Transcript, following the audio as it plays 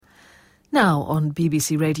Now on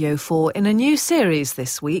BBC Radio 4, in a new series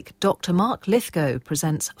this week, Dr. Mark Lithgow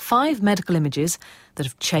presents 5 medical images that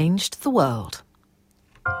have changed the world.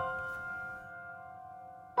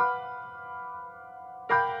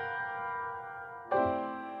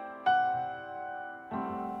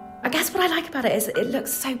 I guess what I like about it is it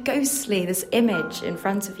looks so ghostly, this image in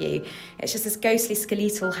front of you. It's just this ghostly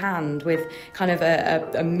skeletal hand with kind of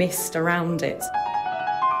a mist around it.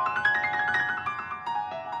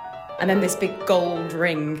 And then this big gold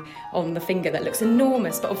ring on the finger that looks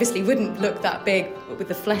enormous, but obviously wouldn't look that big with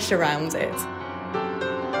the flesh around it.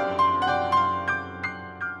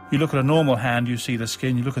 You look at a normal hand, you see the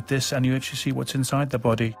skin. You look at this and you actually see what's inside the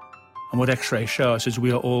body. And what X-rays show us is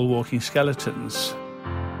we are all walking skeletons.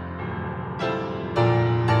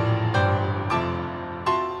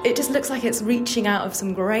 It just looks like it's reaching out of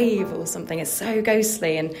some grave or something. It's so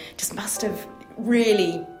ghostly and just must have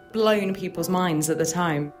really blown people's minds at the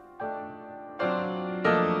time.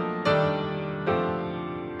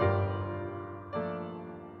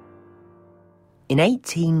 In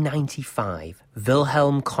 1895,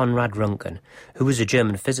 Wilhelm Conrad Röntgen, who was a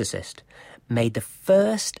German physicist, made the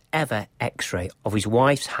first ever X-ray of his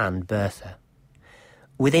wife's hand, Bertha.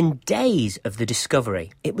 Within days of the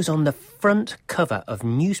discovery, it was on the front cover of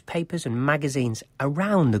newspapers and magazines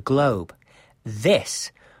around the globe.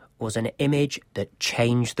 This was an image that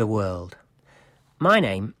changed the world. My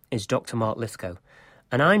name is Dr. Mark Lithgow,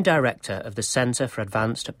 and I'm Director of the Centre for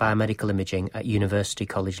Advanced Biomedical Imaging at University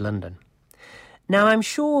College London. Now, I'm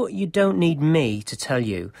sure you don't need me to tell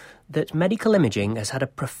you that medical imaging has had a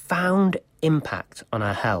profound impact on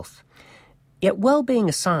our health. Yet, well-being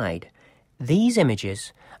aside, these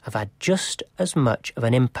images have had just as much of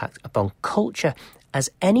an impact upon culture as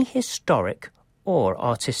any historic or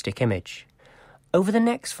artistic image. Over the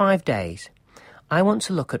next 5 days, I want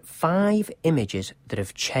to look at 5 images that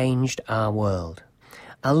have changed our world.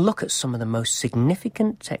 I'll look at some of the most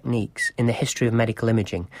significant techniques in the history of medical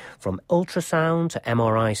imaging, from ultrasound to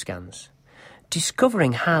MRI scans,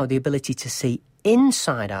 discovering how the ability to see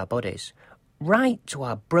inside our bodies, right to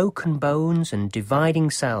our broken bones and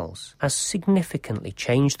dividing cells, has significantly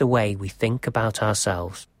changed the way we think about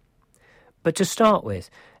ourselves. But to start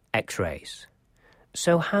with, X-rays.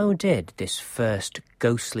 So how did this first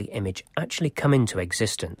ghostly image actually come into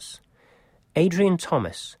existence? Adrian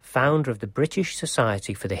Thomas, founder of the British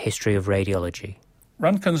Society for the History of Radiology.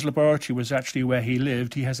 Röntgen's laboratory was actually where he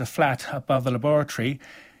lived. He has a flat above the laboratory.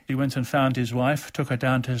 He went and found his wife, took her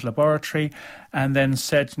down to his laboratory, and then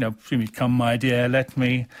said, come, my dear, let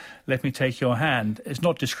me take your hand. It's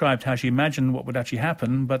not described how she imagined what would actually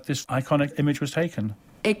happen, but this iconic image was taken.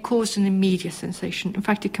 It caused an immediate sensation. In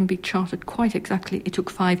fact, it can be charted quite exactly. It took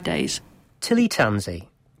 5 days. Tilly Tansey,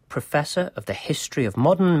 Professor of the History of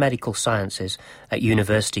Modern Medical Sciences at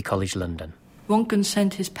University College London. Röntgen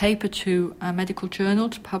sent his paper to a medical journal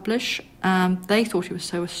to publish. They thought it was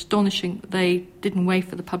so astonishing, they didn't wait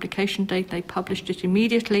for the publication date. They published it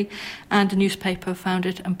immediately, and a newspaper found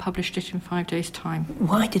it and published it in 5 days' time.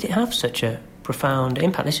 Why did it have such a profound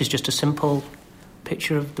impact? This is just a simple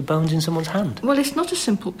picture of the bones in someone's hand. Well, it's not a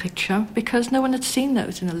simple picture because no one had seen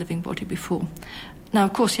those in a living body before. Now,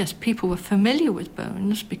 of course, yes, people were familiar with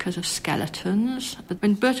bones because of skeletons, but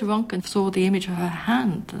when Bertha Röntgen saw the image of her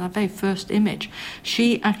hand, that very first image,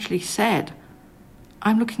 she actually said,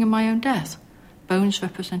 I'm looking at my own death. Bones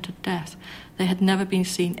represented death. They had never been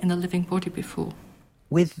seen in a living body before.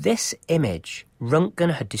 With this image,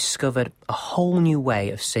 Röntgen had discovered a whole new way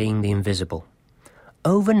of seeing the invisible.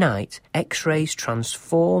 Overnight, X-rays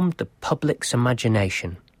transformed the public's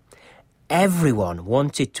imagination. Everyone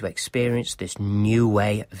wanted to experience this new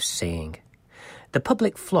way of seeing. The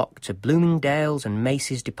public flocked to Bloomingdale's and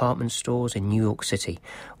Macy's department stores in New York City,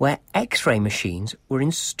 where X-ray machines were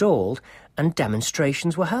installed and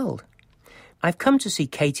demonstrations were held. I've come to see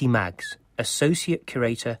Katie Maggs, Associate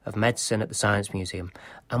Curator of Medicine at the Science Museum,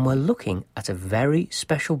 and we're looking at a very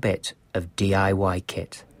special bit of DIY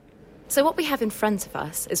kit. So what we have in front of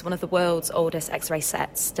us is one of the world's oldest X-ray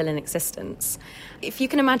sets still in existence. If you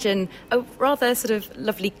can imagine a rather sort of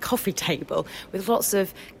lovely coffee table with lots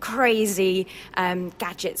of crazy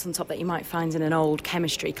gadgets on top that you might find in an old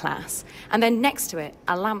chemistry class, and then next to it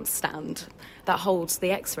a lamp stand that holds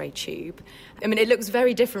the X-ray tube. I mean, it looks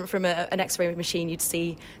very different from an X-ray machine you'd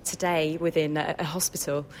see today within a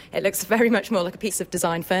hospital. It looks very much more like a piece of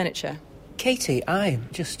design furniture. Katie, I'm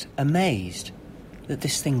just amazed that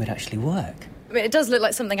this thing would actually work. I mean, it does look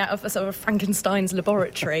like something out of a sort of Frankenstein's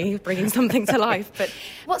laboratory, bringing something to life. But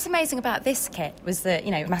what's amazing about this kit was that,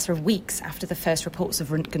 a matter of weeks after the first reports of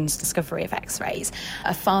Röntgen's discovery of X-rays,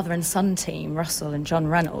 a father and son team, Russell and John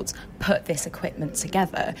Reynolds, put this equipment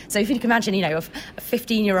together. So if you can imagine, a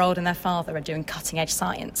 15-year-old and their father are doing cutting-edge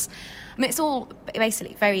science. I mean, it's all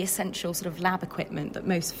basically very essential sort of lab equipment that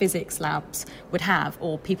most physics labs would have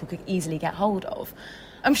or people could easily get hold of.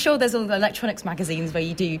 I'm sure there's all the electronics magazines where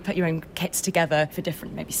you do put your own kits together for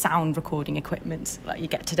different, maybe sound recording equipment like you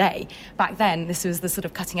get today. Back then, this was the sort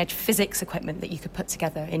of cutting-edge physics equipment that you could put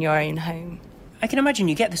together in your own home. I can imagine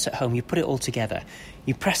you get this at home, you put it all together,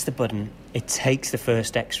 you press the button, it takes the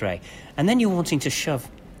first X-ray, and then you're wanting to shove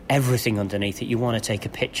everything underneath it. You want to take a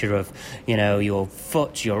picture of, your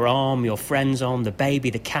foot, your arm, your friend's arm, the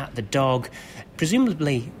baby, the cat, the dog.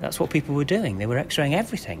 Presumably, that's what people were doing. They were X-raying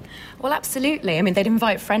everything. Well, absolutely. I mean, they'd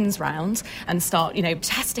invite friends round and start,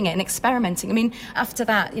 testing it and experimenting. I mean, after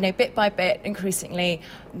that, bit by bit, increasingly,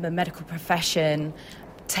 the medical profession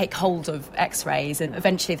take hold of X-rays and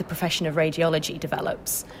eventually the profession of radiology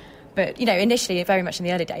develops. But, initially, very much in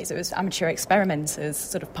the early days, it was amateur experimenters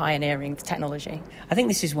sort of pioneering the technology. I think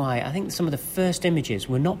this is why I think some of the first images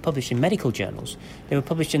were not published in medical journals. They were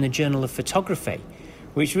published in the Journal of Photography,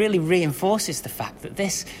 which really reinforces the fact that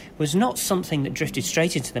this was not something that drifted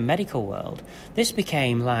straight into the medical world. This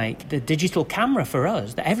became like the digital camera for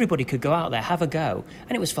us, that everybody could go out there, have a go,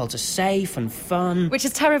 and it was felt as safe and fun. Which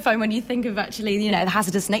is terrifying when you think of actually, the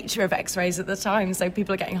hazardous nature of X-rays at the time. So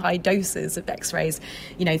people are getting high doses of X-rays,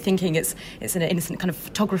 thinking it's an innocent kind of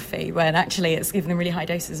photography, when actually it's giving them really high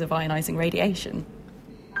doses of ionising radiation.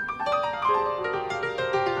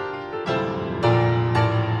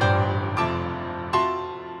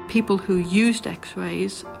 People who used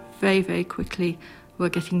X-rays very, very quickly were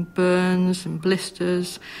getting burns and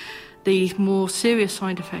blisters. The more serious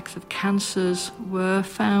side effects of cancers were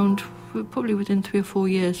found probably within 3 or 4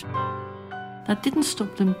 years. That didn't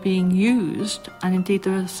stop them being used, and indeed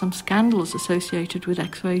there are some scandals associated with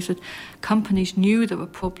X-rays that companies knew there were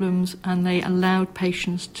problems and they allowed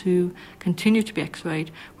patients to continue to be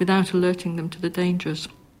X-rayed without alerting them to the dangers.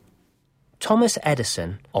 Thomas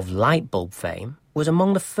Edison, of light bulb fame, was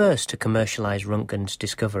among the first to commercialise Röntgen's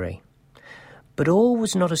discovery. But all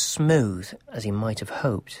was not as smooth as he might have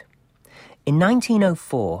hoped. In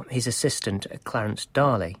 1904, his assistant, Clarence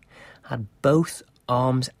Darley, had both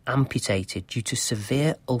arms amputated due to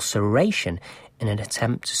severe ulceration in an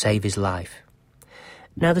attempt to save his life.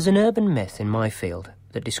 Now, there's an urban myth in my field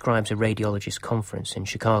that describes a radiologist conference in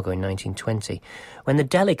Chicago in 1920 when the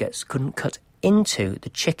delegates couldn't cut into the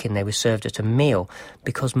chicken they were served at a meal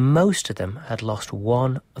because most of them had lost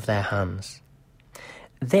one of their hands.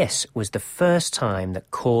 This was the first time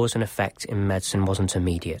that cause and effect in medicine wasn't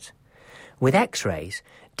immediate. With X-rays,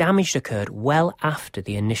 damage occurred well after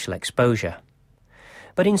the initial exposure.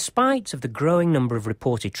 But in spite of the growing number of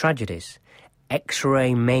reported tragedies,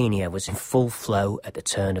 X-ray mania was in full flow at the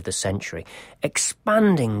turn of the century,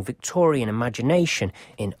 expanding Victorian imagination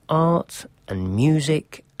in art and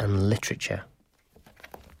music and literature.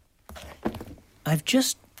 I've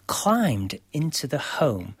just climbed into the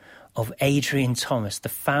home of Adrian Thomas, the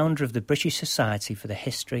founder of the British Society for the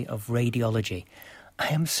History of Radiology. I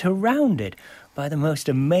am surrounded by the most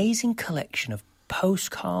amazing collection of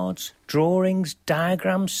postcards, drawings,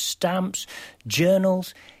 diagrams, stamps,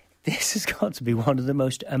 journals. This has got to be one of the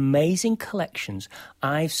most amazing collections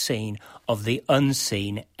I've seen of the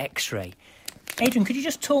unseen X-ray. Adrian, could you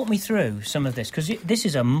just talk me through some of this? Because this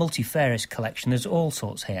is a multifarious collection. There's all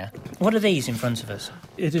sorts here. What are these in front of us?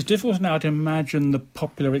 It is difficult now to imagine the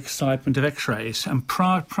popular excitement of X-rays. And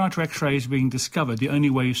prior to X-rays being discovered, the only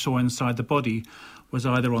way you saw inside the body was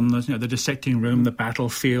either on the dissecting room, the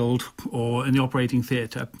battlefield, or in the operating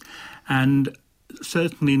theatre, and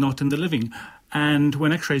certainly not in the living. And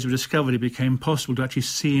when X-rays were discovered, it became possible to actually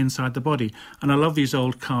see inside the body. And I love these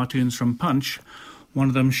old cartoons from Punch. One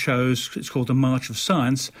of them shows, it's called The March of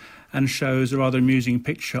Science, and shows a rather amusing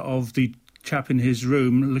picture of the chap in his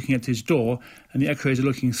room looking at his door, and the X-rays are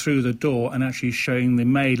looking through the door and actually showing the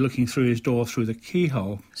maid looking through his door through the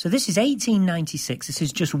keyhole. So this is 1896. This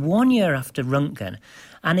is just 1 year after Röntgen,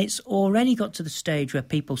 and it's already got to the stage where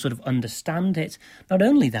people sort of understand it. Not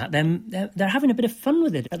only that, they're having a bit of fun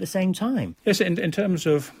with it at the same time. Yes, in terms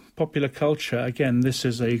of popular culture, again, this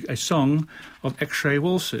is a song of X-ray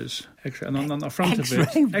waltzes. And on the front of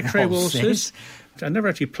it, X-ray waltzes. I never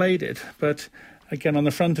actually played it, but again, on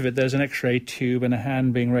the front of it, there's an X-ray tube and a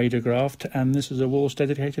hand being radiographed, and this is a waltz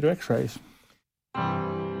dedicated to X-rays.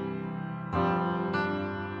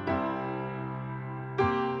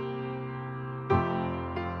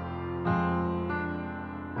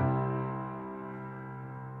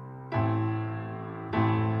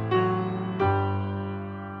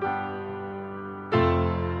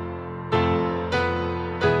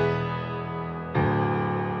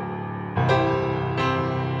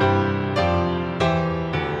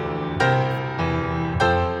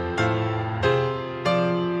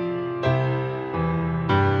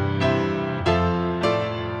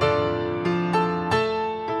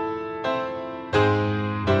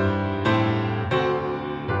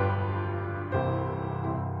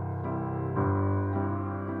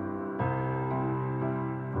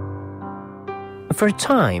 For a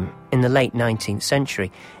time, in the late 19th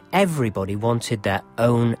century, everybody wanted their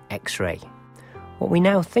own X-ray. What we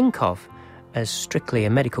now think of as strictly a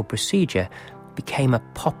medical procedure became a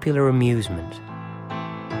popular amusement.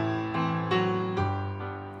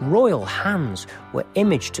 Royal hands were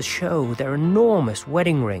imaged to show their enormous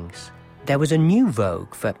wedding rings. There was a new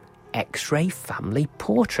vogue for X-ray family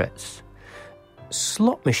portraits.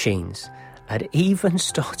 Slot machines had even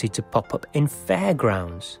started to pop up in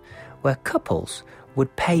fairgrounds, where couples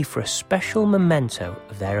would pay for a special memento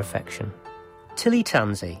of their affection. Tilly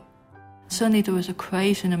Tansey. Certainly there was a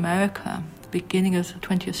craze in America at the beginning of the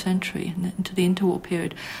 20th century and into the interwar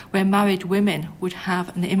period where married women would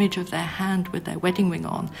have an image of their hand with their wedding ring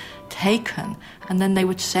on taken, and then they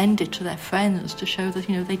would send it to their friends to show that,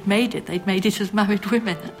 they'd made it as married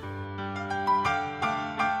women.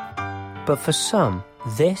 But for some,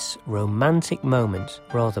 this romantic moment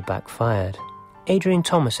rather backfired. Adrian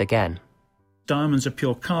Thomas again. Diamonds are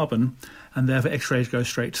pure carbon, and therefore X-rays go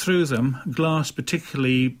straight through them. Glass,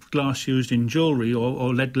 particularly glass used in jewellery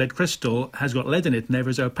or lead crystal, has got lead in it and therefore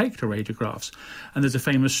is opaque to radiographs. And there's a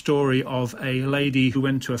famous story of a lady who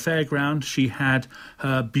went to a fairground. She had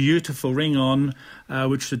her beautiful ring on,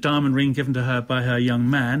 which was a diamond ring given to her by her young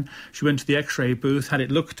man. She went to the X-ray booth, had it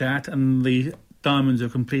looked at, and the diamonds are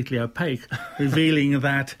completely opaque, revealing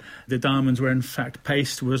that the diamonds were in fact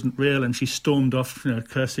paste, wasn't real, and she stormed off,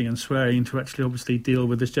 cursing and swearing to actually obviously deal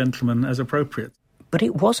with this gentleman as appropriate. But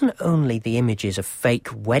it wasn't only the images of fake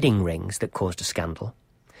wedding rings that caused a scandal.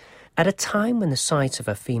 At a time when the sight of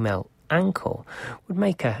a female ankle would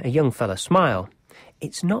make a young fella smile,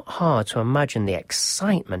 it's not hard to imagine the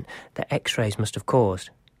excitement that X-rays must have caused.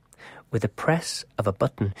 With the press of a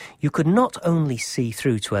button, you could not only see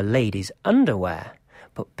through to a lady's underwear,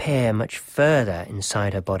 but peer much further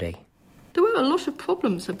inside her body. There were a lot of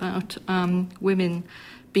problems about women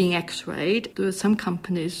being X-rayed. There were some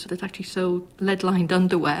companies that actually sold lead-lined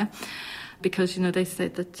underwear because, they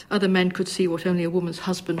said that other men could see what only a woman's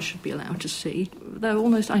husband should be allowed to see. They're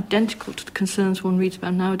almost identical to the concerns one reads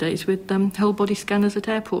about nowadays with whole-body scanners at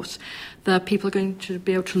airports. That people are going to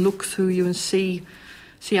be able to look through you and see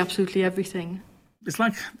absolutely everything. It's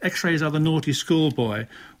like X-rays are the naughty schoolboy,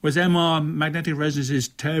 whereas MR, magnetic resonance, is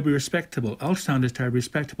terribly respectable. Ultrasound is terribly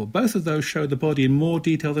respectable. Both of those show the body in more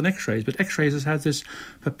detail than X-rays, but X-rays has had this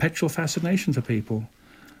perpetual fascination for people.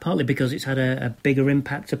 Partly because it's had a bigger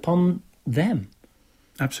impact upon them.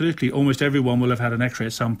 Absolutely. Almost everyone will have had an X-ray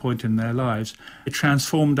at some point in their lives. It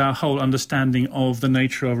transformed our whole understanding of the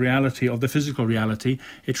nature of reality, of the physical reality.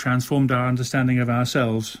 It transformed our understanding of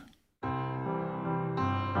ourselves.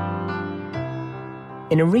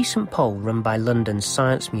 In a recent poll run by London's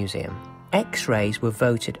Science Museum, X-rays were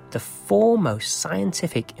voted the foremost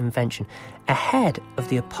scientific invention, ahead of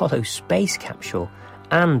the Apollo space capsule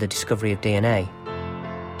and the discovery of DNA.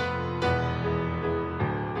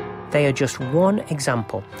 They are just one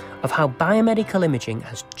example of how biomedical imaging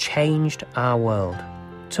has changed our world.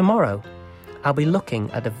 Tomorrow, I'll be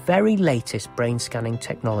looking at the very latest brain scanning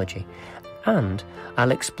technology, and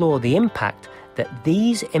I'll explore the impact that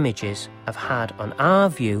these images have had on our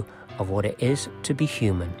view of what it is to be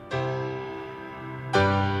human.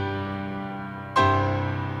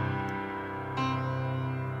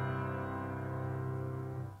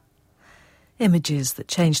 Images That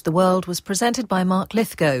Changed the World was presented by Mark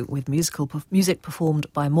Lithgow, with music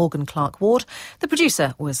performed by Morgan Clark-Ward. The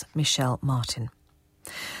producer was Michelle Martin.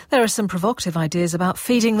 There are some provocative ideas about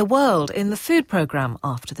feeding the world in the food programme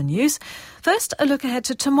after the news. First, a look ahead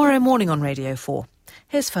to tomorrow morning on Radio 4.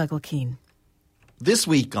 Here's Fergal Keane. This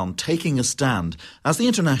week on Taking a Stand, as the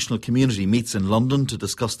international community meets in London to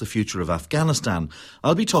discuss the future of Afghanistan,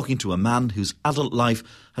 I'll be talking to a man whose adult life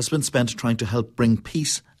has been spent trying to help bring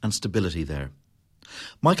peace and stability there.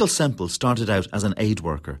 Michael Semple started out as an aid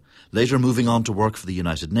worker, later moving on to work for the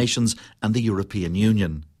United Nations and the European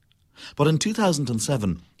Union. But in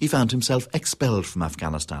 2007, he found himself expelled from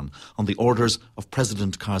Afghanistan on the orders of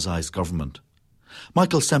President Karzai's government.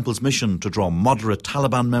 Michael Semple's mission to draw moderate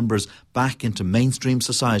Taliban members back into mainstream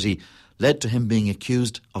society led to him being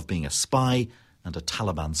accused of being a spy and a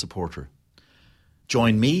Taliban supporter.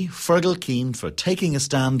 Join me, Fergal Keane, for Taking a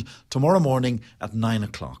Stand tomorrow morning at 9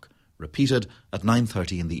 o'clock, repeated at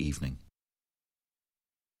 9:30 in the evening.